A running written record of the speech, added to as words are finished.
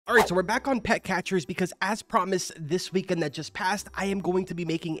All right, so we're back on pet catchers because as promised this weekend that just passed, I am going to be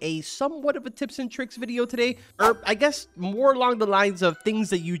making a somewhat of a tips and tricks video today, or I guess more along the lines of things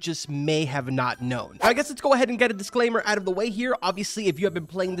that you just may have not known. Now, I guess let's go ahead and get a disclaimer out of the way here. Obviously, if you have been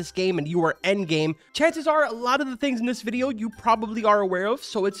playing this game and you are endgame, chances are a lot of the things in this video you probably are aware of,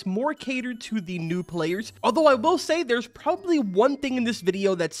 so it's more catered to the new players. Although I will say there's probably one thing in this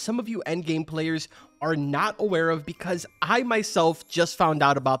video that some of you endgame players are not aware of, because I myself just found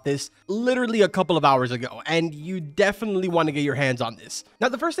out about this literally a couple of hours ago, and you definitely want to get your hands on this. Now,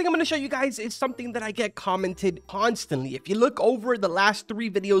 the first thing I'm going to show you guys is something that I get commented constantly. If you look over the last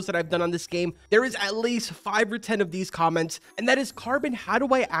 3 videos that I've done on this game, there is at least 5 or 10 of these comments, and that is, Carbon, how do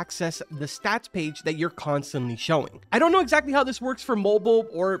I access the stats page that you're constantly showing? I don't know exactly how this works for mobile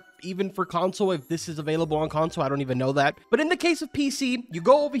or even for console. If this is available on console, I don't even know that. But in the case of PC, you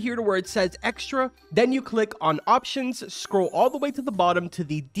go over here to where it says extra, then you click on options, scroll all the way to the bottom to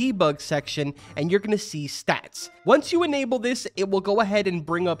the debug section, and you're going to see stats. Once you enable this, it will go ahead and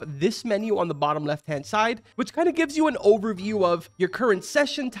bring up this menu on the bottom left hand side, which kind of gives you an overview of your current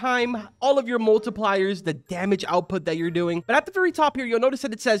session time, all of your multipliers, the damage output that you're doing. But at the very top here, you'll notice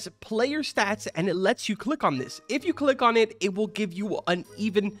that it says player stats, and it lets you click on this. If you click on it, it will give you an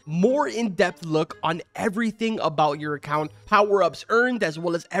even more in-depth look on everything about your account, power-ups earned, as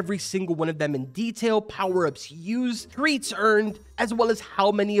well as every single one of them in detail, power-ups used, treats earned, as well as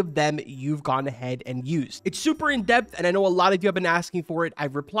how many of them you've gone ahead and used. It's super in-depth, and I know a lot of you have been asking for it.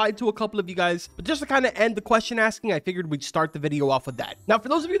 I've replied to a couple of you guys, but just to kind of end the question asking, I figured we'd start the video off with that. Now, for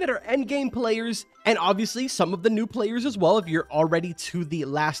those of you that are endgame players, and obviously some of the new players as well, if you're already to the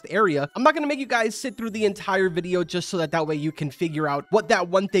last area, I'm not going to make you guys sit through the entire video just so that way you can figure out what that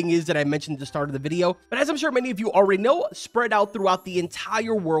one thing is that I mentioned at the start of the video. But as I'm sure many of you already know, spread out throughout the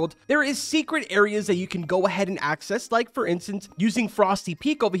entire world, there is secret areas that you can go ahead and access. Like, for instance, using Frosty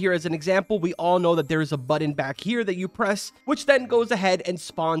Peak over here as an example, we all know that there is a button back here that you press, which then goes ahead and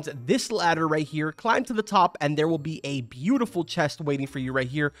spawns this ladder right here. Climb to the top, and there will be a beautiful chest waiting for you right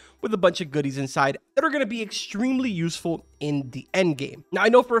here with a bunch of goodies inside that are going to be extremely useful in the end game. Now, I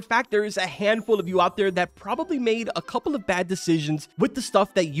know for a fact there is a handful of you out there that probably made a couple of bad decisions with the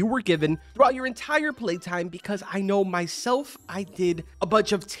stuff that you were given throughout your entire playtime, because I know myself, I did a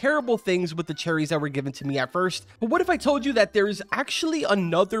bunch of terrible things with the cherries that were given to me at first. But what if I told you that there's actually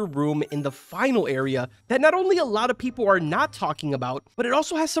another room in the final area that not only a lot of people are not talking about, but it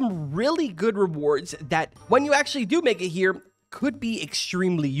also has some really good rewards that when you actually do make it here, could be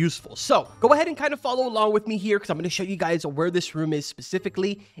extremely useful. So go ahead and kind of follow along with me here, because I'm going to show you guys where this room is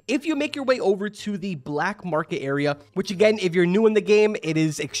specifically. If you make your way over to the black market area, which again, if you're new in the game, it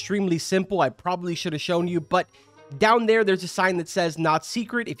is extremely simple. I probably should have shown you, but down there's a sign that says not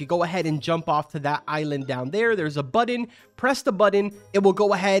secret. If you go ahead and jump off to that island down there's a button. Press the button. It will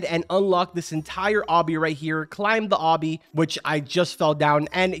go ahead and unlock this entire obby right here. Climb the obby, which I just fell down,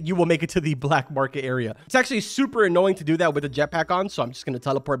 and you will make it to the black market area. It's actually super annoying to do that with a jetpack on, so I'm just going to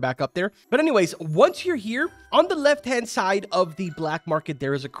teleport back up there. But anyways, once you're here, on the left-hand side of the black market,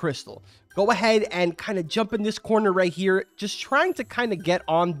 there is a crystal. Go ahead and kind of jump in this corner right here, just trying to kind of get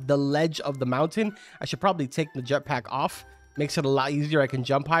on the ledge of the mountain. I should probably take the jetpack off. Makes it a lot easier. I can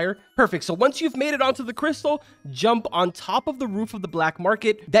jump higher. Perfect. So once you've made it onto the crystal, jump on top of the roof of the black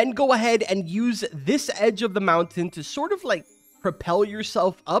market. Then go ahead and use this edge of the mountain to sort of like propel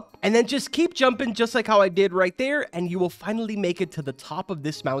yourself up, and then just keep jumping just like how I did right there, and you will finally make it to the top of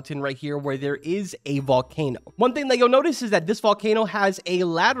this mountain right here where there is a volcano. One thing that you'll notice is that this volcano has a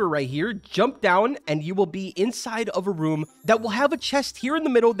ladder right here. Jump down and you will be inside of a room that will have a chest here in the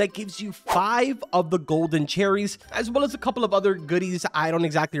middle that gives you 5 of the golden cherries, as well as a couple of other goodies I don't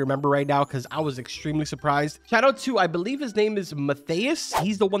exactly remember right now because I was extremely surprised. Shout out to, I believe his name is Matthias.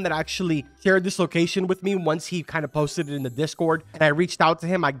 He's the one that actually shared this location with me once he kind of posted it in the Discord. And I reached out to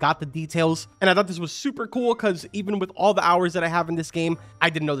him, I got the details, and I thought this was super cool because even with all the hours that I have in this game, I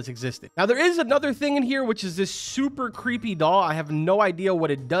didn't know this existed. Now, there is another thing in here, which is this super creepy doll. I have no idea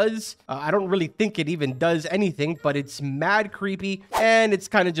what it does. I don't really think it even does anything, but it's mad creepy, and it's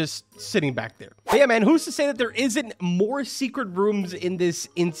kind of just sitting back there. But yeah, man, who's to say that there isn't more secret rooms in this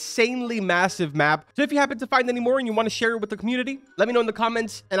insanely massive map? So if you happen to find any more and you want to share it with the community, let me know in the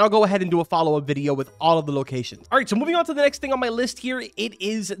comments, and I'll go ahead and do a follow-up video with all of the locations. All right, so moving on to the next thing on my list here, it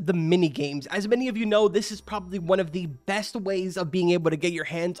is the mini games. As many of you know, this is probably one of the best ways of being able to get your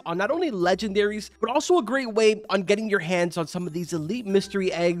hands on not only legendaries, but also a great way on getting your hands on some of these elite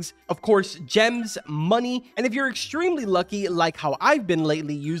mystery eggs, of course, gems, money, and if you're extremely lucky, like how I've been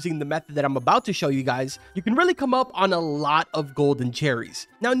lately using the method that I'm about to show you guys, you can really come up on a lot of golden cherries.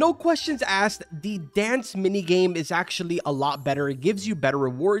 Now, no questions asked, the dance minigame is actually a lot better. It gives you better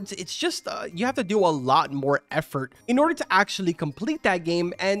rewards. It's just you have to do a lot more effort in order to actually complete that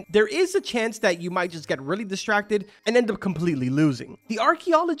game, and there is a chance that you might just get really distracted and end up completely losing. The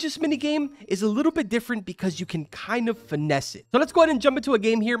archaeologist minigame is a little bit different because you can kind of finesse it. So let's go ahead and jump into a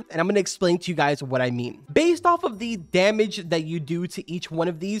game here, and I'm going to explain to you guys what I mean. Based off of the damage that you do to each one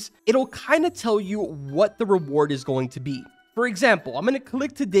of these, it'll kind of tell you what the reward is going to be. For example, I'm going to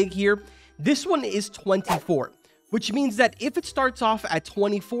click to dig here. This one is 24, which means that if it starts off at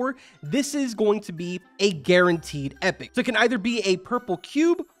 24, this is going to be a guaranteed epic. So it can either be a purple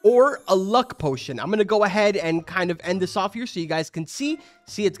cube or a luck potion. I'm going to go ahead and kind of end this off here so you guys can see.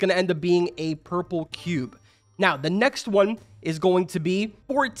 It's going to end up being a purple cube. Now, the next one is going to be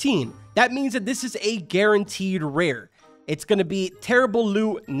 14. That means that this is a guaranteed rare. It's going to be terrible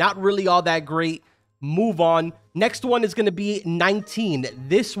loot, not really all that great. Move on. Next one is going to be 19.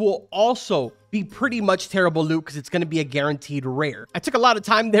 This will also be pretty much terrible loot because it's going to be a guaranteed rare. I took a lot of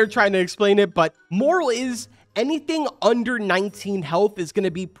time there trying to explain it, but moral is anything under 19 health is going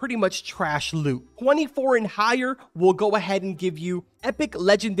to be pretty much trash loot. 24 and higher will go ahead and give you epic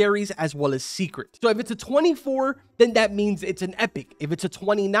legendaries as well as secret. So if it's a 24, then that means it's an epic. If it's a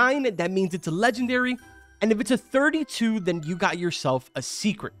 29, that means it's a legendary. And if it's a 32, then you got yourself a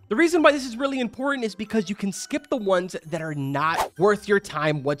secret. The reason why this is really important is because you can skip the ones that are not worth your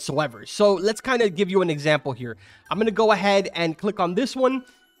time whatsoever. So let's kind of give you an example here. I'm going to go ahead and click on this one.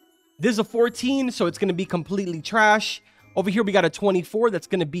 This is a 14, so it's going to be completely trash. Over here, we got a 24. That's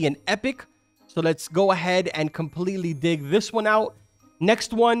going to be an epic. So let's go ahead and completely dig this one out.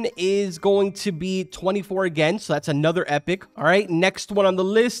 Next one is going to be 24 again, so that's another epic. All right, next one on the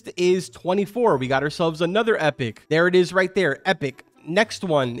list is 24. We got ourselves another epic. There it is right there, epic. Next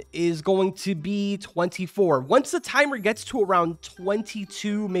one is going to be 24. Once the timer gets to around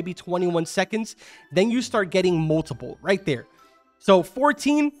 22, maybe 21 seconds, then you start getting multiple right there. So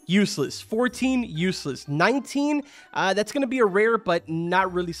 14, useless. 14, useless. 19, that's going to be a rare, but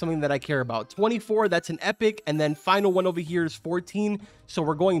not really something that I care about. 24, that's an epic. And then final one over here is 14. So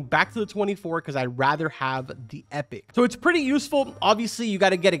we're going back to the 24 because I'd rather have the epic. So it's pretty useful. Obviously, you got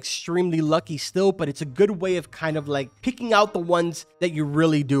to get extremely lucky still, but it's a good way of kind of like picking out the ones that you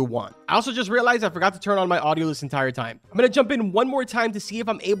really do want. I also just realized I forgot to turn on my audio this entire time. I'm going to jump in one more time to see if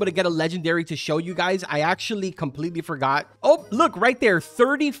I'm able to get a legendary to show you guys. I actually completely forgot. Oh, look right there,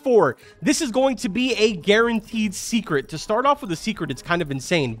 34. This is going to be a guaranteed secret. To start off with a secret, it's kind of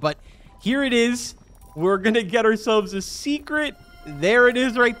insane, but here it is. We're going to get ourselves a secret. There it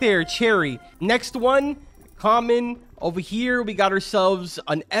is right there, cherry. Next one, common. Over here, we got ourselves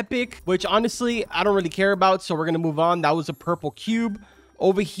an epic, which honestly, I don't really care about, so we're going to move on. That was a purple cube.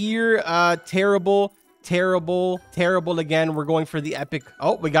 Over here, terrible, terrible, terrible again. We're going for the epic.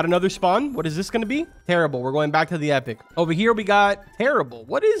 Oh, we got another spawn. What is this going to be? Terrible. We're going back to the epic. Over here, we got terrible.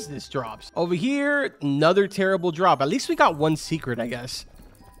 What is this drops? Over here, another terrible drop. At least we got one secret, I guess.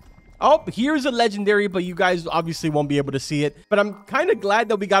 Oh, here's a legendary, but you guys obviously won't be able to see it. But I'm kind of glad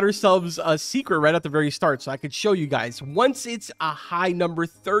that we got ourselves a secret right at the very start, so I could show you guys. Once it's a high number,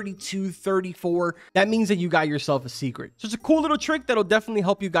 32, 34, that means that you got yourself a secret. So it's a cool little trick that'll definitely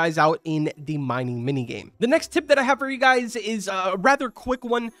help you guys out in the mining minigame. The next tip that I have for you guys is a rather quick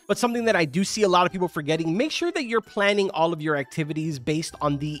one, but something that I do see a lot of people forgetting. Make sure that you're planning all of your activities based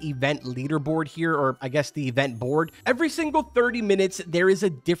on the event leaderboard here, or I guess the event board. Every single 30 minutes, there is a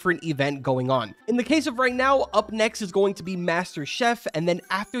different event going on. In the case of right now, up next is going to be Master Chef, and then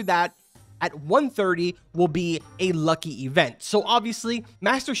after that at 1:30 will be a lucky event. So obviously,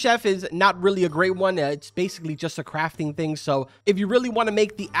 Master Chef is not really a great one. It's basically just a crafting thing. So if you really want to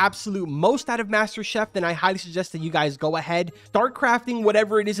make the absolute most out of Master Chef, then I highly suggest that you guys go ahead, start crafting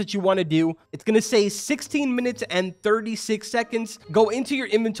whatever it is that you want to do. It's going to say 16 minutes and 36 seconds. Go into your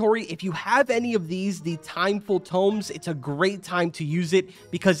inventory. If you have any of these, the timeful tomes, it's a great time to use it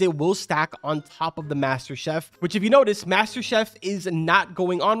because it will stack on top of the Master Chef, which if you notice, Master Chef is not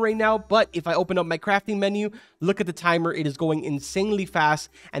going on right now, but if I open up my crafting menu, look at the timer, it is going insanely fast,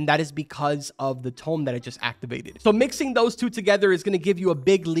 and that is because of the tome that I just activated. So mixing those two together is going to give you a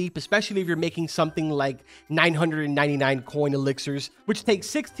big leap, especially if you're making something like 999 coin elixirs, which takes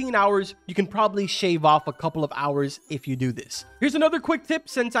 16 hours. You can probably shave off a couple of hours if you do this. Here's another quick tip,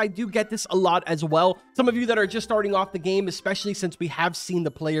 since I do get this a lot as well. Some of you that are just starting off the game, especially since we have seen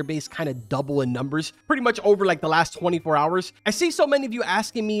the player base kind of double in numbers pretty much over like the last 24 hours. I see so many of you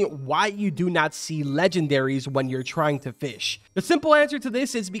asking me why you do not see legendaries when you're trying to fish? The simple answer to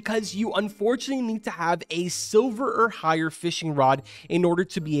this is because you unfortunately need to have a silver or higher fishing rod in order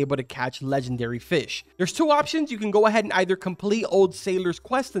to be able to catch legendary fish. There's two options. You can go ahead and either complete Old Sailor's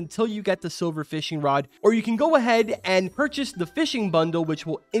quest until you get the silver fishing rod, or you can go ahead and purchase the fishing bundle, which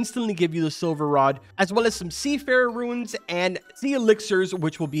will instantly give you the silver rod, as well as some seafarer runes and sea elixirs,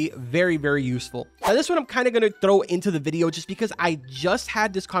 which will be very, very useful. Now, this one I'm kind of going to throw into the video just because I just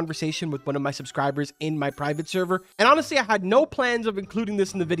had this conversation with one of my subscribers in my private server, and honestly, I had no plans of including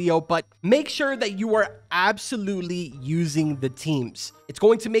this in the video, but make sure that you are absolutely using the teams. It's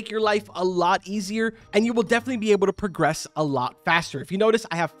going to make your life a lot easier, and you will definitely be able to progress a lot faster. If you notice,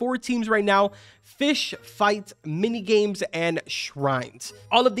 I have 4 teams right now: fish, fight, mini games, and shrines.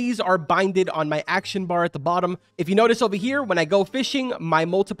 All of these are binded on my action bar at the bottom. If you notice over here, when I go fishing, my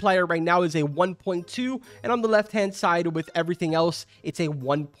multiplier right now is a 1.2, and on the left-hand side with everything else, it's a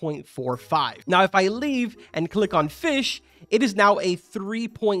 1.45. Now, if I leave and click on fish, it is now a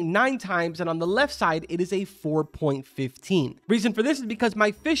 3.9 times, and on the left side, it is a 4.15. Reason for this is because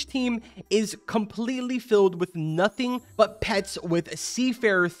my fish team is completely filled with nothing but pets with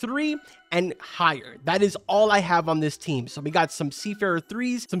Seafarer 3 and higher. That is all I have on this team. So we got some Seafarer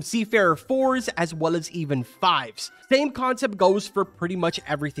 3s, some Seafarer 4s, as well as even 5s. Same concept goes for pretty much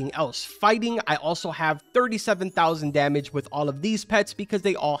everything else. Fighting, I also have 37,000 damage with all of these pets because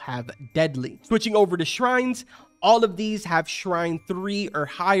they all have deadly. Switching over to shrines, all of these have Shrine 3 or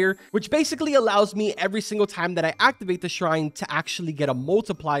higher, which basically allows me every single time that I activate the shrine to actually get a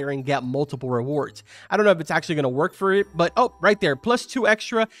multiplier and get multiple rewards. I don't know if it's actually going to work for it, but oh, right there, plus 2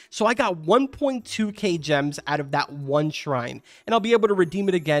 extra. So I got 1.2k gems out of that one shrine, and I'll be able to redeem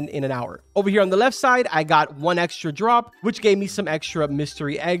it again in an hour. Over here on the left side, I got 1 extra drop, which gave me some extra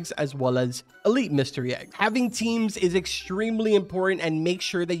mystery eggs as well as elite mystery eggs. Having teams is extremely important, and make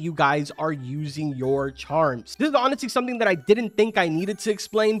sure that you guys are using your charms. This is honestly something that I didn't think I needed to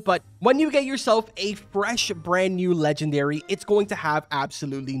explain, but when you get yourself a fresh brand new legendary, it's going to have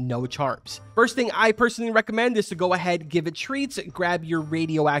absolutely no charms. First thing I personally recommend is to go ahead, give it treats, grab your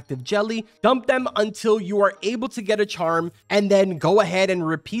radioactive jelly, dump them until you are able to get a charm, and then go ahead and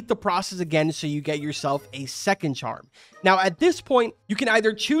repeat the process again so you get yourself a second charm. Now, at this point, you can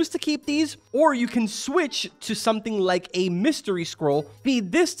either choose to keep these, or you can switch to something like a mystery scroll,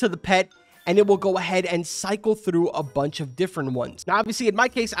 feed this to the pet, and it will go ahead and cycle through a bunch of different ones. Now, obviously, in my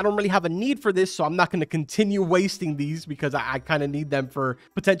case, I don't really have a need for this, so I'm not going to continue wasting these because I kind of need them for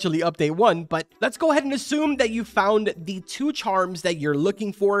potentially update 1. But let's go ahead and assume that you found the 2 charms that you're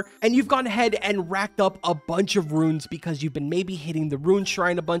looking for, and you've gone ahead and racked up a bunch of runes because you've been maybe hitting the rune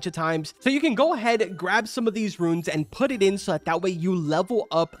shrine a bunch of times. So you can go ahead, grab some of these runes and put it in so that way you level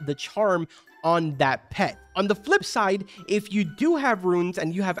up the charm on that pet. On the flip side, if you do have runes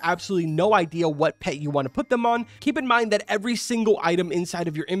and you have absolutely no idea what pet you want to put them on, keep in mind that every single item inside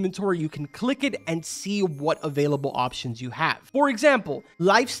of your inventory, you can click it and see what available options you have. For example,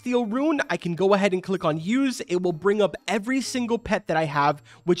 Lifesteal rune, I can go ahead and click on use. It will bring up every single pet that I have,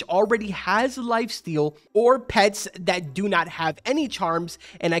 which already has Lifesteal, or pets that do not have any charms,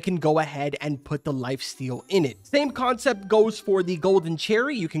 and I can go ahead and put the Lifesteal in it. Same concept goes for the Golden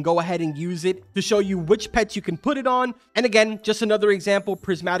Cherry. You can go ahead and use it to show you which pet you can put it on. And again, just another example,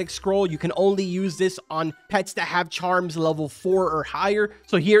 Prismatic Scroll, you can only use this on pets that have charms level 4 or higher.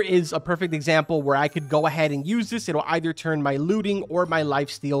 So here is a perfect example where I could go ahead and use this. It'll either turn my looting or my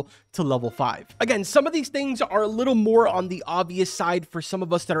lifesteal to level 5. Again, some of these things are a little more on the obvious side for some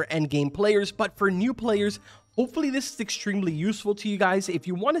of us that are endgame players, but for new players, hopefully this is extremely useful to you guys. If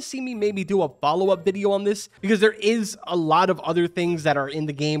you want to see me maybe do a follow-up video on this, because there is a lot of other things that are in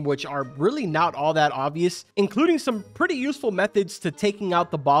the game which are really not all that obvious, including some pretty useful methods to taking out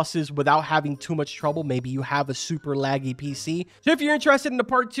the bosses without having too much trouble. Maybe you have a super laggy PC. So if you're interested in the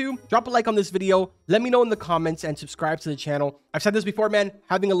part 2, drop a like on this video, let me know in the comments, and subscribe to the channel. I've said this before, man,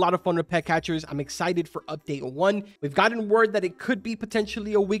 having a lot of fun with pet catchers. I'm excited for update 1. We've gotten word that it could be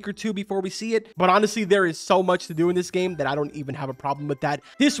potentially a week or 2 before we see it, but honestly, there is so much to do in this game that I don't even have a problem with that.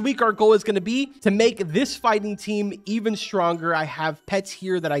 This week, our goal is going to be to make this fighting team even stronger. I have pets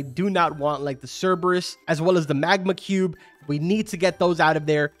here that I do not want, like the Cerberus, as well as the Magma Cube. We need to get those out of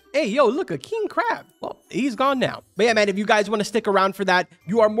there. Hey, yo, look, a king crab. Well, he's gone now. But yeah, man, if you guys want to stick around for that,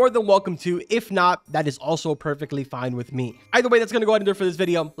 you are more than welcome to. If not, that is also perfectly fine with me. Either way, that's going to go ahead and do it for this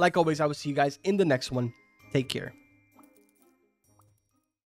video. Like always, I will see you guys in the next one. Take care.